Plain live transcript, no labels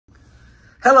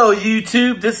Hello,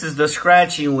 YouTube. This is the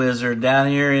Scratching Wizard down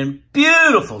here in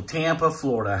beautiful Tampa,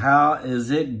 Florida. How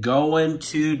is it going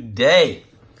today?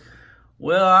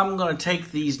 Well, I'm going to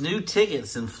take these new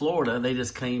tickets in Florida. They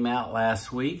just came out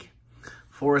last week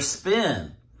for a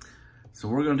spin. So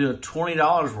we're going to do a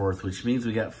 $20 worth, which means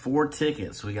we got 4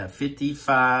 tickets. We got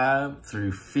 55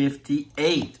 through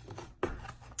 58.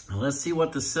 Let's see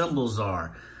what the symbols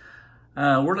are.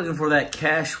 We're looking for that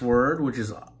cash word, which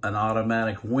is an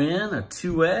automatic win, a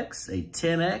 2X, a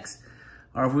 10X,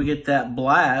 or if we get that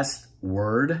blast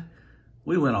word,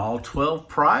 we win all 12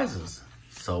 prizes.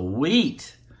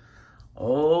 Sweet.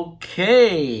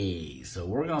 Okay, so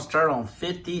we're going to start on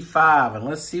 55, and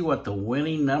let's see what the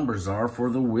winning numbers are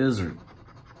for the Wizard.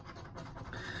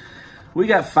 We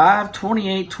got 5,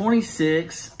 28,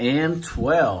 26, and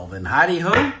 12. And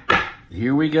hidey-ho,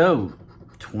 here we go.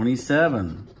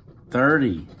 27,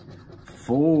 30,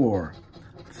 4,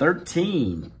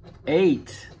 13,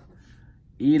 8,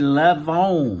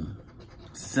 11,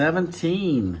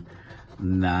 17,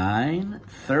 9,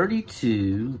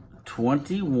 32,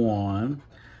 21,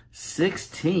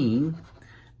 16,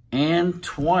 and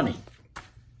 20.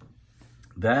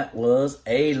 That was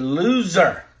a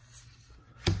loser.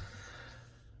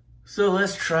 So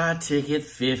let's try ticket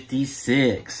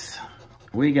 56.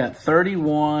 We got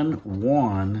 31,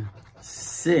 1,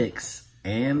 6,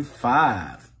 and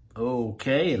 5.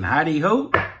 Okay, and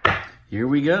hidey-ho, here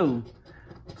we go.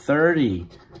 30,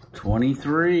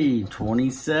 23,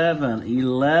 27,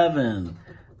 11,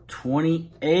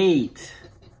 28,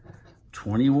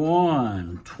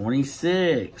 21,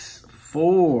 26,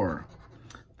 4,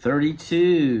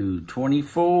 32,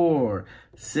 24,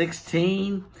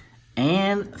 16,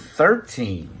 and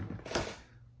 13.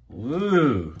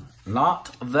 Ooh,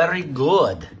 not very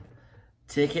good.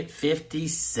 Ticket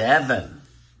 57.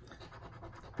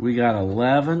 We got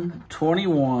 11,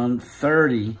 21,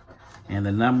 30, and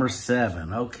the number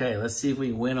 7. Okay, let's see if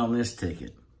we win on this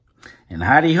ticket. And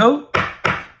hidey-ho,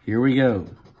 here we go.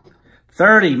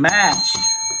 30, match.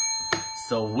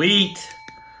 Sweet.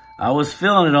 I was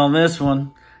feeling it on this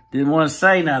one. Didn't want to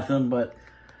say nothing, but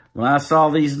when I saw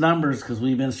these numbers, because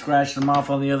we've been scratching them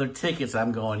off on the other tickets,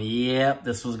 I'm going, yep,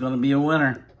 this was going to be a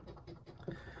winner.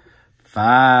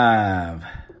 5,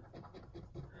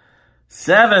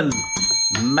 7,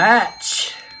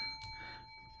 match.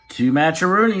 2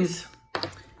 matcharoonies.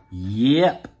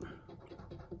 Yep.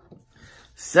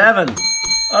 7,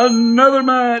 another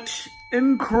match.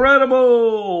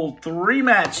 Incredible. 3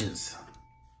 matches.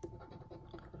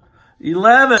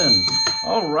 11,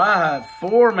 all right,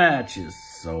 4 matches.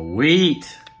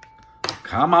 Sweet.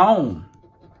 Come on.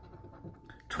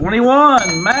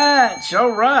 21, match.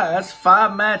 All right, that's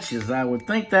 5 matches. I would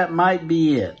think that might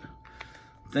be it.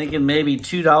 Thinking maybe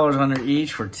 $2 under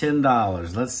each for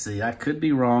 $10. Let's see. I could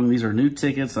be wrong. These are new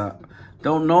tickets. I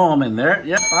don't know them in there.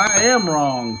 Yep, I am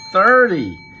wrong.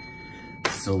 30.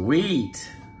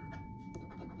 Sweet.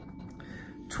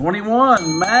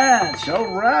 21, match.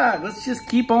 All right. Let's just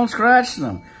keep on scratching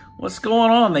them. What's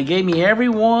going on? They gave me every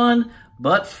one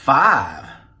but 5.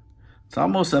 It's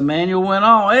almost a manual win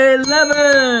all.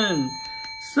 11.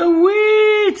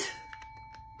 Sweet.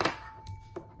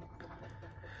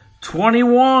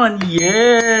 21,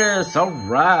 yes, all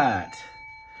right.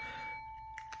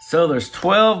 So there's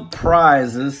 12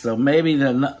 prizes, so maybe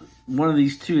one of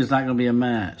these 2 is not going to be a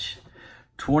match.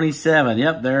 27,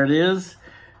 yep, there it is.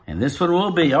 And this one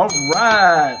will be, all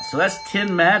right. So that's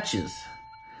 10 matches.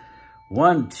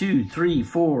 1, 2, 3,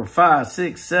 4, 5,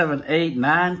 6, 7, 8,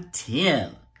 9,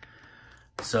 10.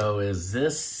 So is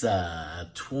this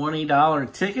a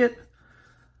 $20 ticket?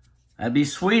 That'd be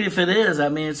sweet if it is. I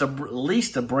mean, it's at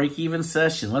least a break-even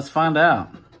session. Let's find out.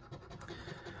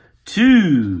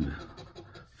 2,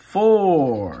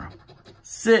 4,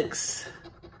 6,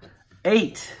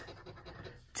 8,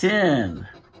 10,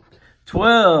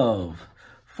 12,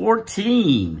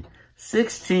 14,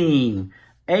 16,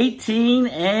 18,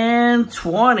 and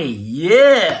 20.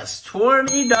 Yes,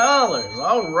 $20.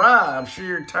 All right. I'm sure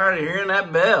you're tired of hearing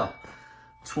that bell.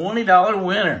 $20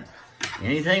 winner.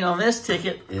 Anything on this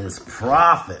ticket is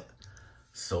profit.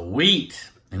 Sweet.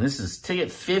 And this is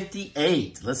ticket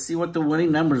 58. Let's see what the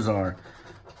winning numbers are.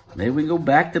 Maybe we can go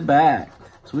back to back.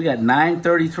 So we got 9,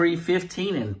 33,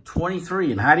 15, and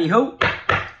 23. And hidey-ho,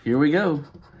 here we go.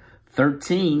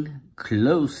 13,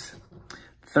 close.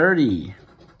 30,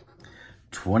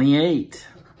 28,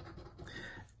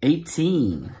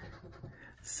 18,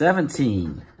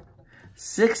 17,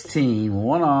 16,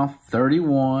 1 off,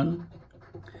 31,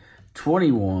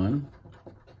 21,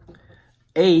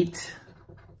 8,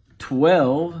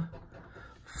 12,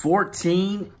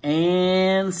 14,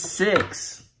 and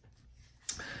 6.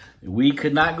 We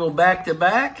could not go back to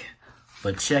back,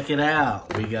 but check it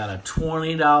out. We got a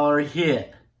 $20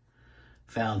 hit.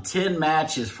 Found 10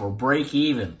 matches for break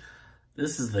even.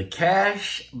 This is the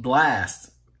Cash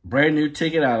Blast. Brand new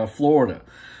ticket out of Florida.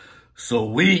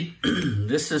 So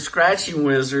this is Scratching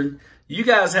Wizard. You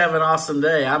guys have an awesome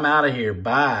day. I'm out of here.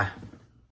 Bye.